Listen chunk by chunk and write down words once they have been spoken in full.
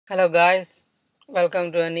Hello guys,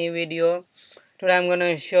 welcome to a new video. Today I'm going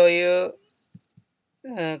to show you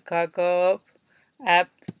Cacaoweb app.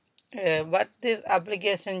 What this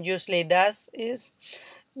application usually does is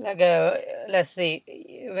let's see,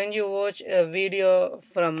 when you watch a video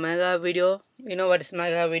from Mega Video, you know what is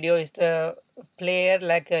Mega Video? Is the player,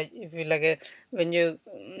 if you like a when you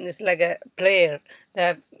it's like a player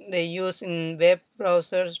that they use in web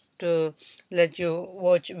browsers to let you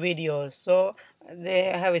watch videos. So they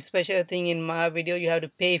have a special thing in my video, you have to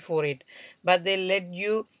pay for it, but they let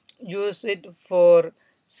you use it for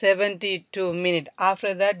 72 minutes.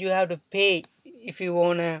 After that you have to pay if you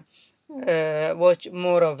wanna watch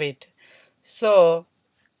more of it. So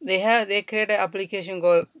they create an application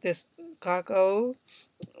called this Cacao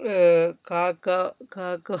Cacaoweb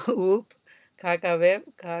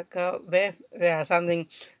Cacaoweb, yeah, something.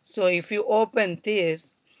 So if you open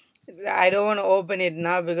this, I don't want to open it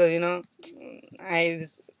now because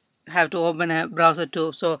have to open a browser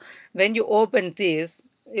too. So when you open this,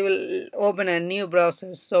 it will open a new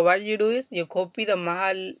browser. So what you do is you copy the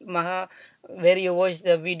Maha where you watch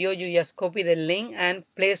the video. You just copy the link and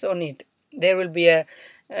place on it. There will be a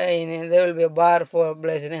there will be a bar for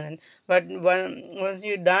placing. But once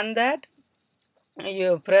you done that,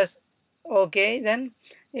 you press OK, then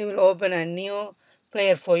it will open a new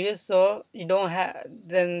player for you. So you don't have,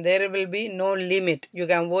 then there will be no limit, you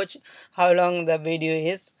can watch how long the video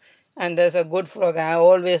is. And there's a good program I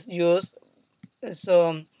always use.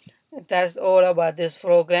 So that's all about this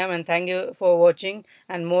program, and thank you for watching,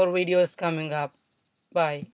 and more videos coming up. Bye.